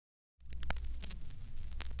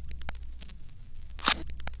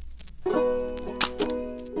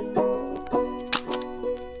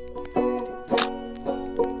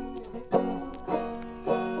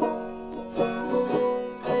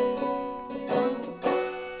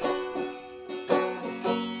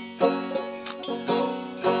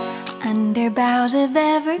boughs of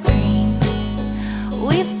evergreen,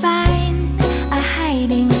 we find a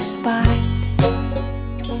hiding spot,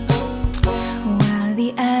 while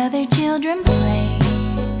the other children play.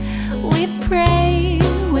 We pray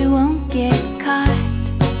we won't get caught,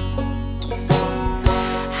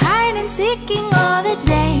 hide and seeking all the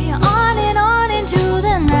day, on and on into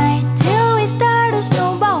the night, till we start a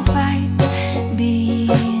snowball fight beneath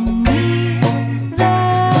the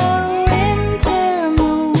winter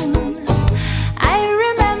moon. I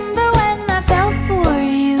remember when I fell for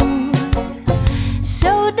you,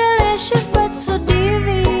 so delicious but so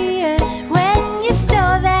devious, when you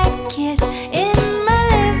stole that kiss in my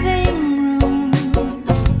living room.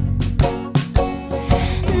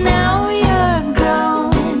 Now you're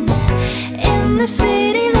grown in the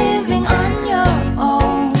city, living on your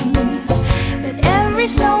own, but every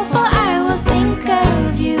snowfall I will think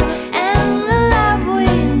of you and the love we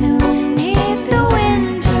knew neath the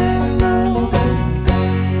winter moon.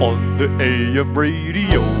 On the AM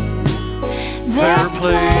radio, they're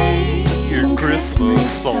playing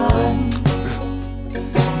Christmas songs,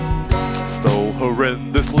 so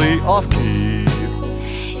horrendously off-key.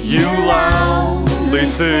 You loudly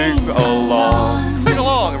sing along. Sing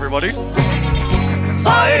along, everybody.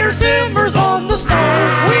 Cider simmers on the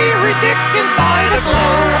stove, we read Dickens by the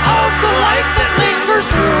glow of the light that lingers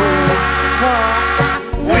through the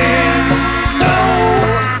window.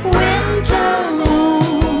 Winter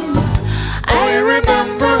moon, I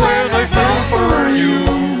remember when I fell for you,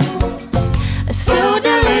 so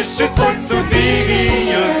delicious but so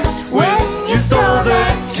devious, when you stole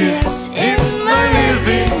that kiss in my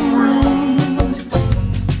living room.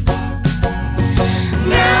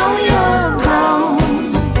 Now you're grown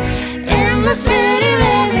in the city,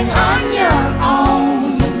 living on your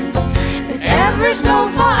own, but every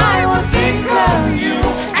snowfall I will think of you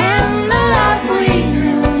and the love we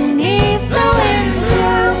knew neath the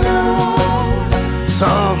winter moon.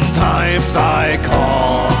 sometimes I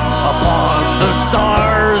call upon the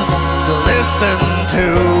stars to listen to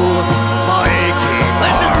my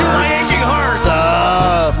aching heart.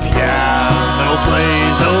 The piano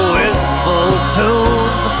plays a wistful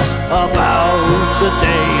tune about the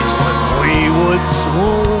days when we would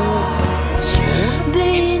swoon.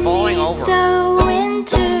 Beneath the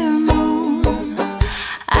winter moon,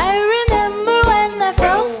 I remember when I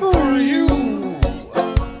fell for you,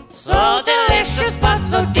 So delicious but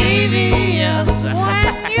so devious,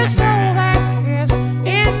 when you stole that kiss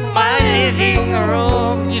in my living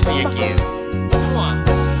room. Give me a kiss.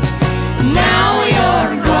 now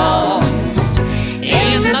you're grown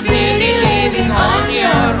in the city, living on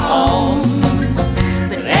your own,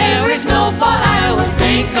 but every snowfall I will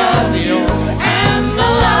think of you and the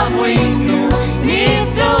love we knew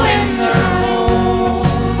neath the winter moon.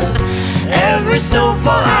 Every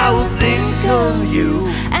snowfall I will think of you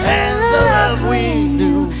and the love we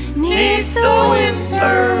knew neath the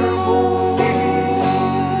winter moon.